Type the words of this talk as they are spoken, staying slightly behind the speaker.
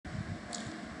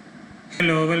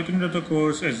Hello, welcome to the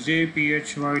course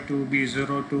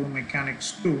SJPHY2B02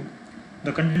 Mechanics 2.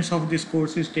 The contents of this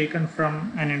course is taken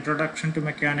from an Introduction to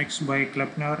Mechanics by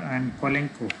Kleppner and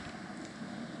Kolenko.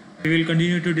 We will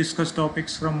continue to discuss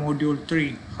topics from Module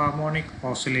 3, Harmonic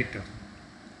Oscillator.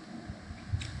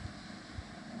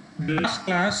 In the last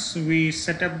class, we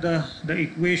set up the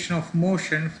equation of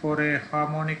motion for a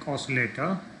harmonic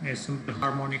oscillator, a simple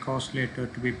harmonic oscillator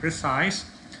to be precise.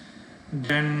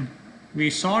 Then we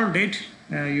solved it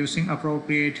using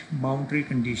appropriate boundary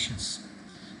conditions.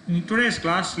 In today's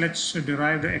class, let's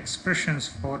derive the expressions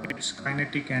for its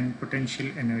kinetic and potential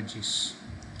energies.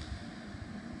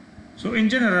 So in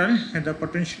general, the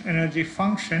potential energy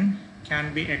function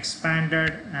can be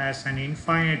expanded as an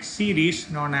infinite series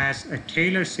known as a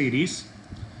Taylor series.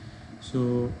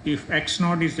 So if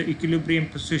x0 is the equilibrium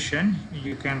position,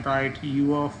 you can write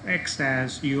u of x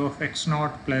as u of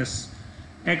x0 plus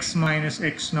x minus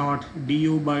x0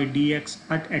 du by dx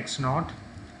at x0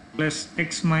 plus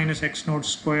x minus x0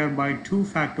 square by 2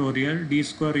 factorial d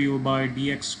square u by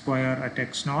dx square at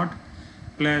x0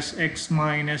 plus x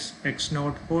minus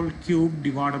x0 whole cube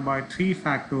divided by 3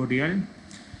 factorial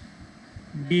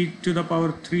d to the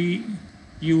power 3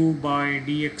 u by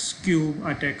dx cube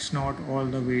at x0 all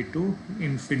the way to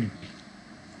infinity.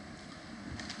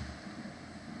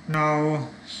 Now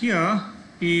here,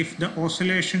 if the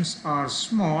oscillations are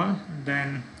small,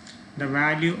 then the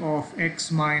value of x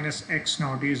minus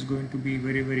x0 is going to be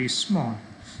very small,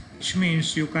 which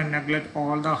means you can neglect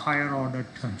all the higher order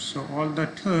terms. So all the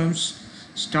terms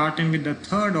starting with the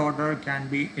third order can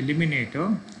be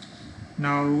eliminated.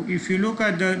 Now if you look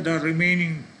at the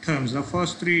remaining terms, the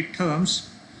first three terms,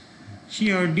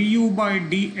 here du by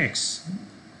dx,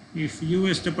 if u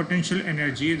is the potential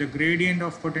energy, the gradient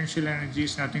of potential energy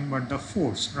is nothing but the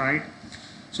force, right?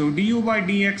 So du by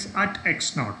dx at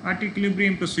x0, at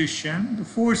equilibrium position, the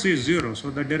force is 0. So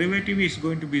the derivative is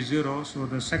going to be 0. So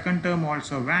the second term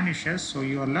also vanishes. So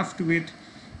you are left with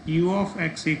u of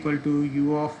x equal to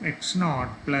u of x0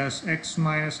 plus x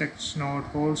minus x0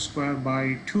 whole square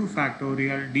by 2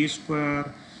 factorial d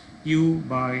square u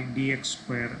by dx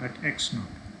square at x0.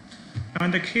 Now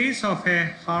in the case of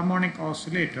a harmonic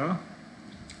oscillator,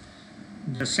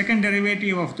 the second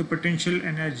derivative of the potential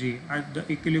energy at the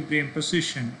equilibrium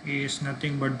position is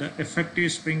nothing but the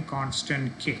effective spring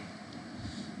constant K.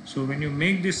 So when you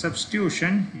make this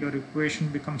substitution, your equation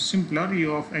becomes simpler.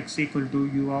 U of x equal to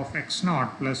u of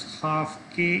x0 plus half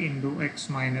K into x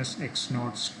minus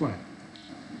x0 square.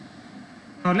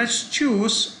 Now let's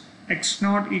choose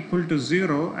x0 equal to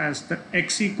 0 as the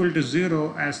x equal to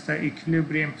 0 as the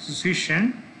equilibrium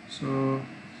position. So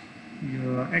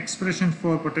your expression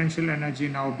for potential energy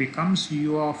now becomes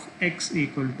u of x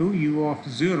equal to u of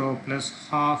 0 plus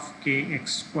half kx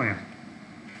squared.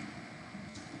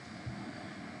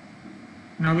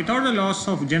 Now without the loss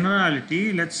of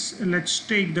generality, let's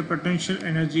take the potential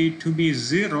energy to be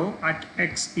 0 at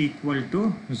x equal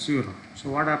to 0. So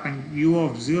what happened? U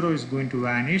of 0 is going to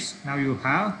vanish. Now you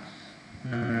have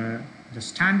the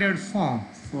standard form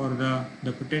for the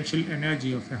potential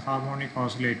energy of a harmonic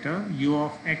oscillator, u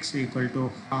of x equal to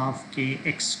half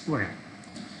kx squared.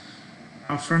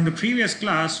 Now from the previous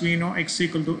class, we know x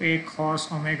equal to a cos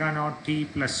omega naught t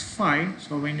plus phi.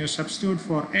 So when you substitute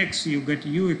for x, you get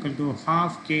u equal to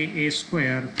half ka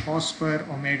square cos square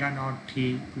omega naught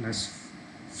t plus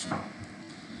phi.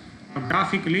 Now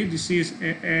graphically, this is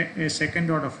a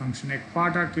second order function, a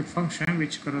quadratic function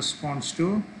which corresponds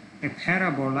to a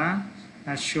parabola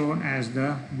as shown as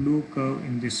the blue curve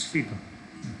in this figure.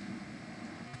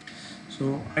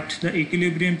 So at the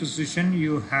equilibrium position,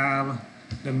 you have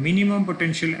the minimum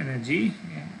potential energy.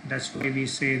 That's why we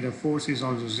say the force is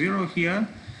also 0 here.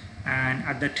 And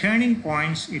at the turning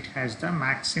points, it has the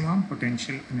maximum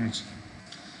potential energy.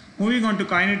 Moving on to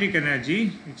kinetic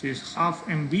energy, which is half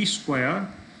mv square.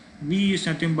 V is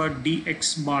nothing but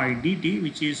dx by dt,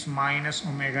 which is minus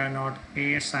omega naught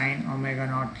a sine omega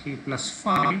naught t plus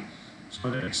phi. So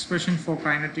the expression for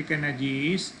kinetic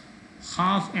energy is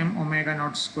half m omega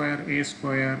naught square a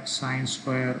square sine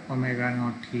square omega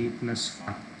naught t plus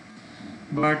phi.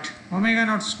 But omega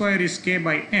naught square is k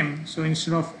by m. So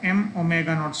instead of m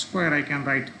omega naught square, I can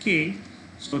write k.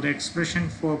 So the expression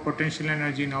for potential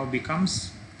energy now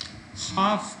becomes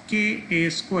half k a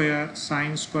square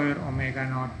sine square omega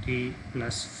naught t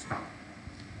plus phi.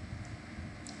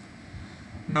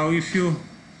 Now if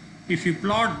you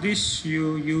plot this,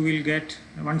 you will get,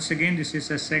 once again, this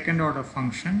is a second order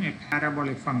function, a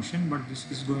parabolic function, but this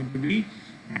is going to be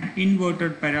an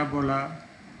inverted parabola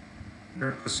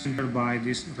represented by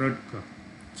this red curve.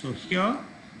 So here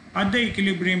At the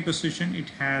equilibrium position, it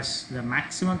has the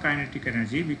maximum kinetic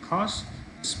energy because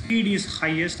speed is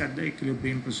highest at the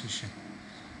equilibrium position.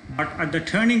 But at the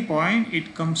turning point,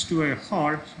 it comes to a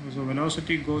halt, so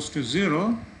velocity goes to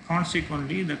zero.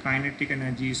 Consequently, the kinetic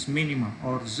energy is minimum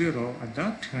or zero at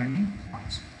the turning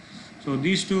points. So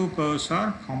these two curves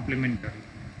are complementary.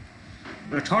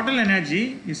 The total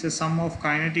energy is a sum of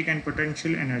kinetic and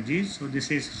potential energies. So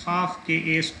this is half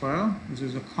Ka square, which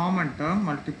is a common term,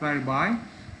 multiplied by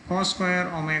cos square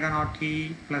omega naught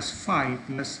t plus phi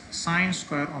plus sine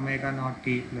square omega naught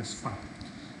t plus phi.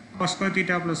 Cos square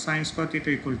theta plus sine square theta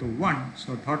equal to 1.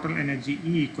 So total energy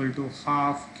E equal to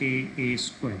half Ka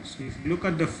square. So if you look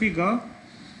at the figure,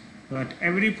 at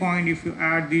every point if you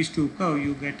add these two curves,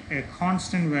 you get a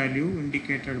constant value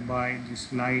indicated by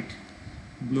this light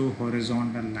blue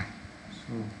horizontal line.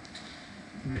 So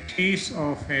in the case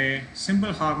of a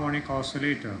simple harmonic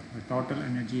oscillator, the total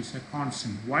energy is a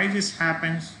constant. Why this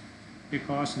happens?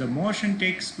 Because the motion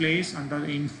takes place under the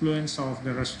influence of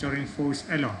the restoring force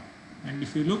alone. And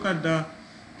if you look at the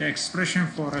expression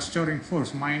for restoring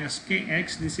force minus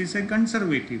kx, this is a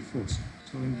conservative force.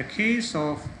 So in the case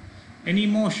of any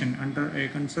motion under a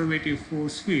conservative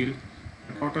force field,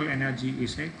 the total energy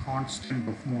is a constant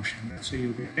of motion. So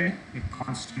you get a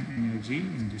constant energy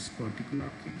in this particular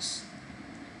case.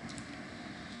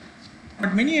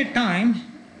 But many a time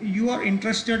you are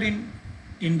interested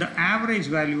in the average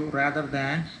value rather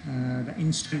than the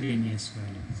instantaneous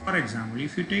value. For example,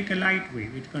 if you take a light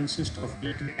wave, it consists of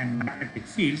electric and magnetic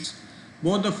fields.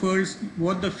 Both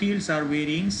the fields are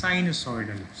varying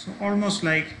sinusoidally. So almost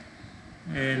like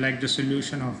the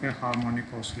solution of a harmonic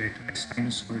oscillator, a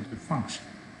sinusoidal function.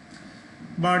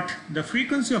 But the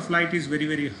frequency of light is very,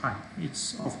 very high.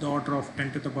 It's of the order of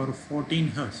 10 to the power 14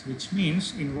 Hertz, which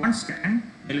means in 1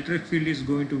 second, the electric field is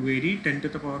going to vary 10 to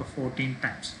the power 14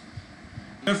 times.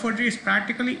 Therefore, it is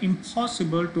practically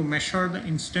impossible to measure the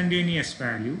instantaneous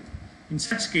value. In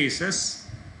such cases,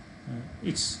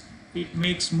 it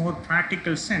makes more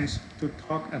practical sense to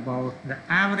talk about the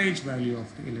average value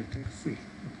of the electric field.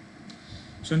 Okay.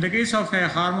 So in the case of a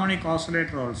harmonic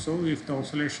oscillator also, if the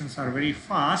oscillations are very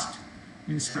fast,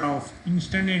 instead of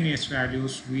instantaneous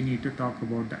values, we need to talk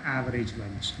about the average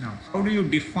values. Now, how do you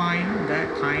define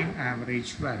the time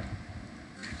average value?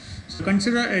 So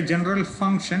consider a general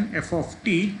function f of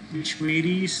t which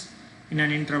varies in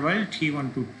an interval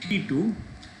t1 to t2.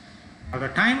 Now the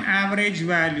time average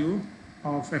value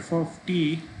of f of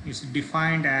t is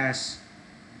defined as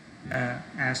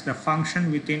the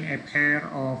function within a pair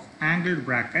of angled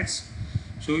brackets.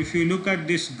 So if you look at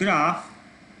this graph,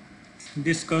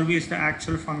 this curve is the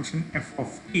actual function f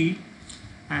of t,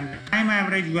 and the time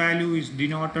average value is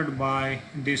denoted by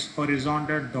this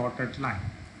horizontal dotted line.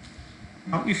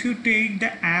 Now if you take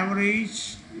the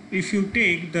average, if you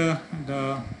take the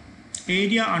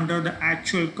area under the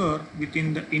actual curve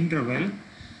within the interval,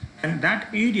 then that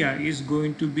area is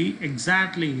going to be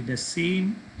exactly the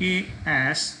same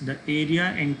as the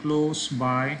area enclosed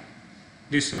by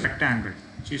this rectangle,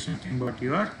 which is nothing but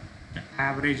the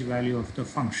average value of the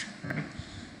function, right?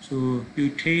 So you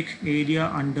take area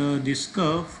under this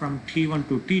curve from t1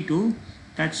 to t2,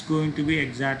 that's going to be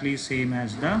exactly same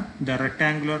as the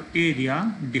rectangular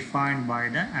area defined by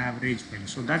the average value.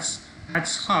 So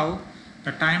that's how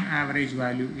the time average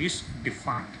value is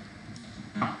defined.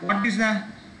 Now, what is the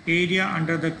area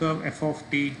under the curve f of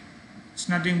t? It's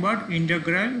nothing but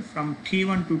integral from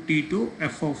t1 to t2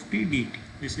 f of t dt.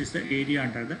 This is the area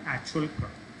under the actual curve.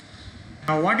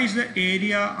 Now what is the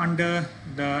area under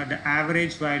the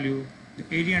average value? The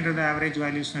area under the average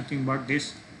value is nothing but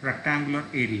this rectangular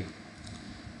area.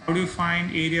 How do you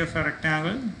find area of a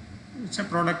rectangle? It's a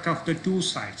product of the two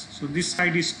sides. So this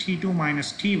side is t2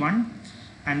 minus t1,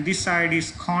 and this side is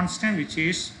constant, which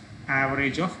is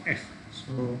average of f.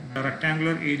 So the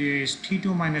rectangular area is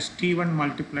t2 minus t1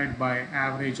 multiplied by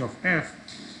average of f,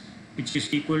 which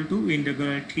is equal to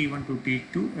integral t1 to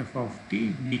t2 f of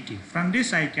t dt. From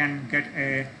this I can get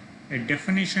a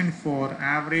definition for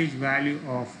average value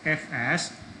of f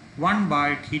as 1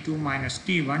 by t2 minus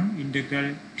t1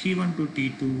 integral t1 to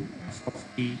t2 f of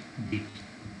t dt.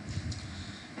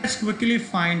 Let's quickly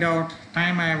find out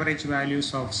time average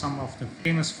values of some of the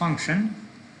famous function.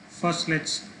 First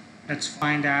let's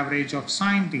find the average of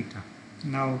sine theta.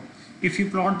 Now if you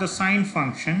plot the sine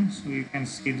function, so you can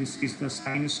see this is the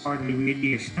sinusoidal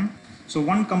variation. So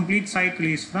one complete cycle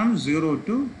is from 0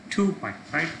 to 2 pi,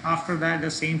 right? After that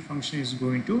the same function is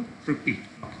going to repeat.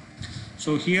 Okay.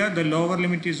 So here the lower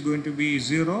limit is going to be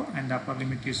 0 and the upper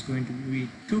limit is going to be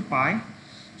 2 pi.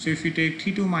 So if you take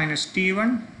t2 minus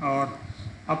t1 or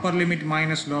upper limit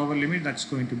minus lower limit, that's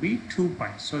going to be 2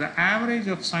 pi. So the average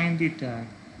of sine theta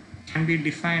can be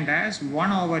defined as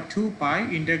 1 over 2 pi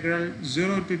integral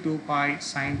 0 to 2 pi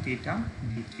sine theta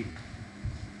d theta.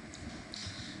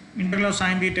 Integral of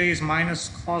sine theta is minus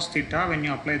cos theta. When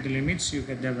you apply the limits, you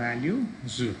get the value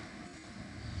 0.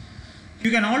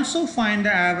 You can also find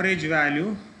the average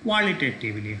value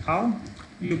qualitatively. How?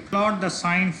 You plot the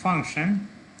sine function,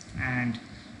 and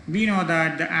we know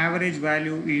that the average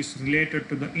value is related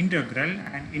to the integral,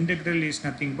 and integral is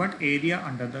nothing but area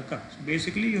under the curve. So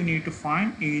basically you need to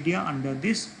find area under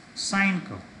this sine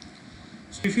curve.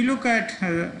 So if you look at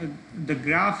the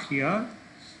graph here,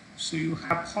 so you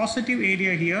have positive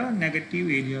area here, negative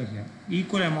area here,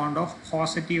 equal amount of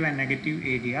positive and negative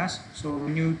areas. So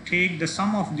when you take the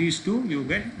sum of these two, you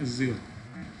get 0.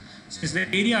 Since the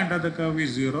area under the curve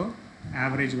is 0,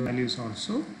 average value is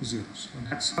also 0. So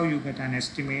that's how you get an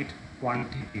estimate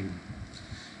qualitatively.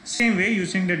 Same way,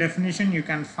 using the definition, you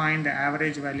can find the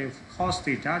average value of cos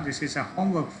theta. This is a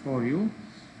homework for you.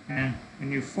 And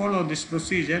when you follow this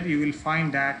procedure, you will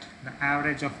find that the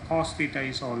average of cos theta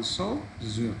is also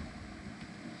 0.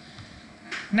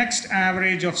 Next,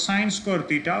 average of sine square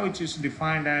theta, which is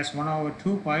defined as 1 over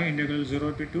 2 pi integral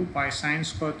 0 to 2 pi sine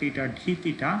square theta d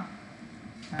theta.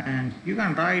 And you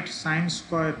can write sine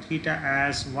square theta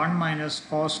as 1 minus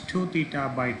cos 2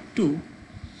 theta by 2.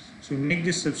 So make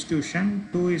this substitution.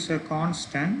 2 is a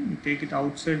constant. You take it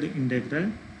outside the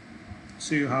integral.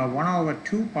 So you have 1 over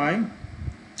 2 pi.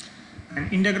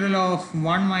 And integral of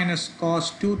 1 minus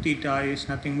cos 2 theta is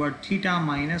nothing but theta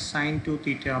minus sine 2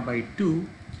 theta by 2.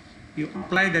 You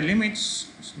apply the limits,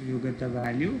 so you get the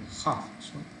value half.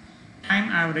 So time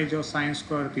average of sine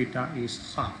square theta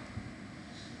is half.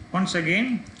 Once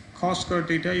again, cos square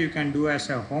theta you can do as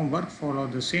a homework. Follow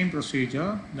the same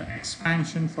procedure. The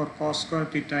expansion for cos square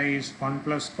theta is 1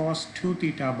 plus cos 2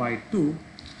 theta by 2.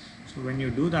 So when you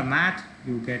do the math,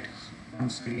 you get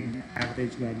once again the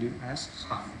average value as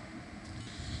half.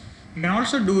 You can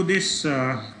also do this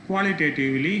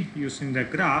qualitatively using the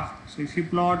graph. So if you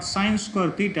plot sine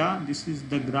square theta, this is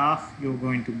the graph you're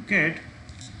going to get.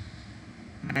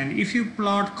 And if you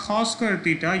plot cos square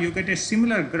theta, you get a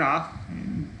similar graph.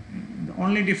 The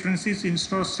only difference is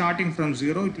instead of starting from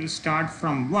 0, it will start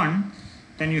from 1.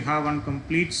 Then you have one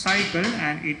complete cycle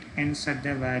and it ends at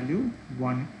the value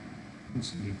 1.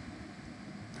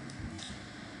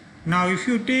 Now if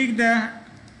you take the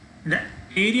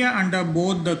area under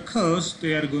both the curves,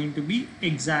 they are going to be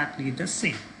exactly the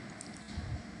same.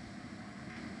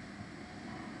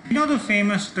 You know the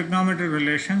famous trigonometry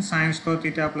relation sin square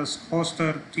theta plus cos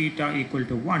square theta equal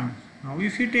to 1. Now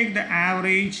if you take the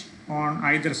average on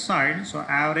either side, so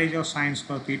average of sin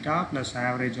square theta plus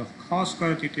average of cos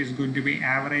square theta is going to be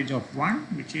average of 1,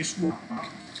 which is 1.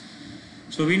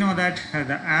 So we know that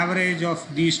the average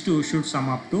of these two should sum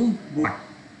up to 1.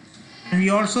 And we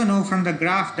also know from the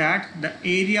graph that the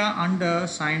area under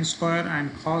sine square and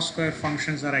cos square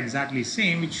functions are exactly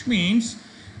same, which means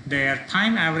their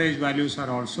time average values are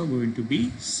also going to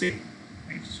be same.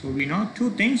 Right? So we know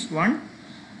two things. One,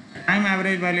 the time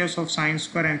average values of sine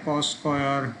square and cos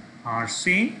square are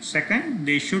same. Second,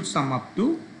 they should sum up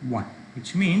to 1,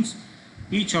 which means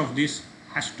each of these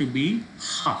has to be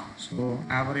half. So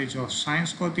average of sine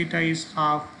square theta is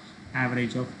half,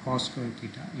 average of cos square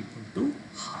theta equal to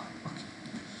half.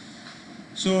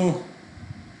 So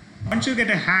once you get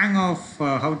a hang of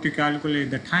how to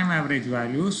calculate the time average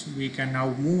values, we can now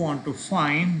move on to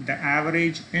find the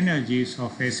average energies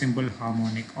of a simple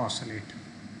harmonic oscillator.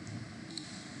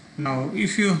 Now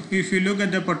if you look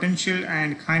at the potential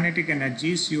and kinetic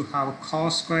energies, you have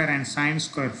cos square and sine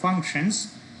square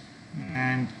functions,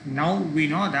 and now we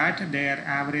know that their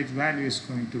average value is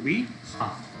going to be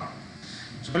half.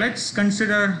 So let's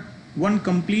consider one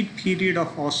complete period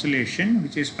of oscillation,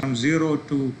 which is from 0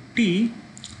 to t,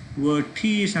 where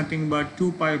t is nothing but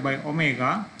 2 pi by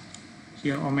omega.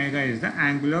 Here omega is the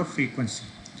angular frequency.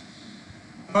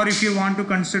 Or if you want to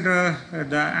consider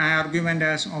the argument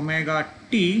as omega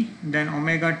t, then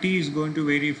omega t is going to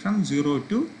vary from 0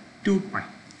 to 2 pi.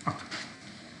 Okay.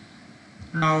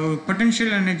 Now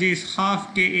potential energy is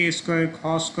half ka square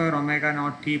cos square omega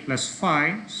naught t plus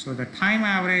phi. So the time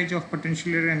average of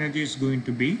potential energy is going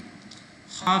to be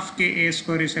half ka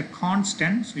square is a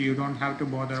constant, so you don't have to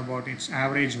bother about its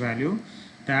average value.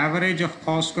 The average of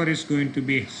cos square is going to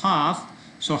be half,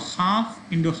 so half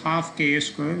into half ka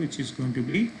square, which is going to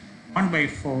be 1 by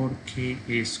 4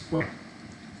 ka square.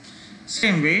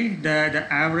 Same way, the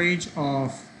average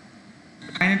of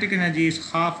kinetic energy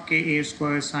is half ka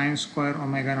square sine square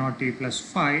omega naught t plus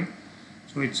phi.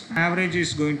 So its average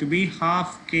is going to be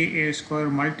half ka square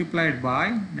multiplied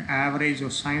by the average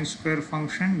of sine square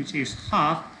function, which is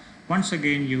half. Once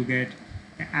again you get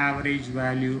the average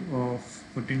value of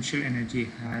potential energy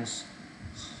has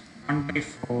 1 by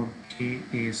 4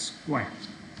 Ka squared.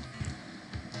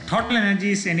 Total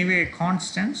energy is anyway a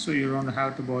constant, so you don't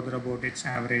have to bother about its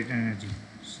average energy.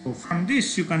 So from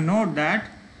this you can note that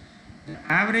the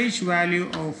average value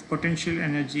of potential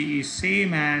energy is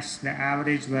same as the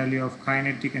average value of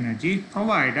kinetic energy,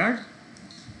 provided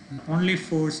the only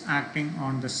force acting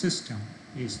on the system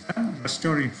is the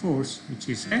restoring force, which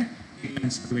is a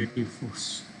conservative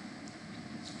force.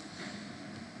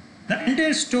 The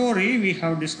entire story we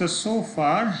have discussed so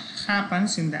far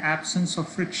happens in the absence of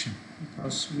friction,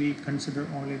 because we consider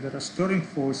only the restoring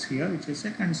force here, which is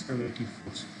a conservative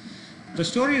force. The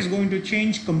story is going to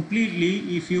change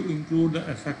completely if you include the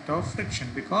effect of friction,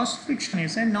 because friction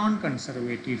is a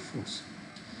non-conservative force.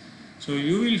 So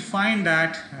you will find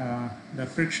that the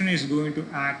friction is going to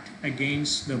act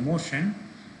against the motion.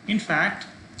 In fact,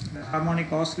 the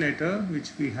harmonic oscillator,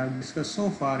 which we have discussed so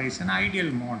far, is an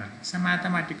ideal model. It's a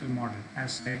mathematical model,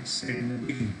 as I said in the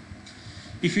beginning.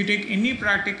 If you take any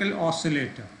practical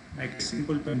oscillator, like a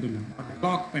simple pendulum or a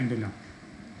clock pendulum,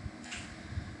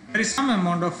 there is some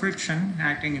amount of friction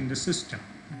acting in the system,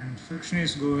 and friction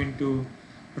is going to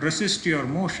resist your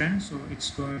motion, so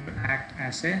it's going to act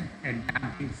as a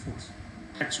damping force.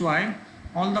 That's why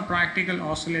all the practical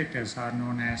oscillators are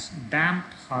known as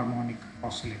damped harmonic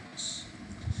oscillators.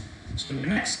 So in the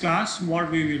next class,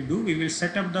 what we will do, we will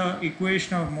set up the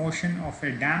equation of motion of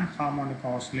a damped harmonic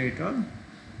oscillator.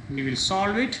 We will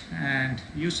solve it, and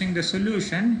using the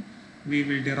solution we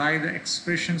will derive the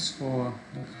expressions for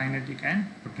the kinetic and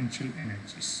potential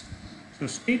energies. So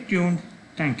stay tuned.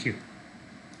 Thank you.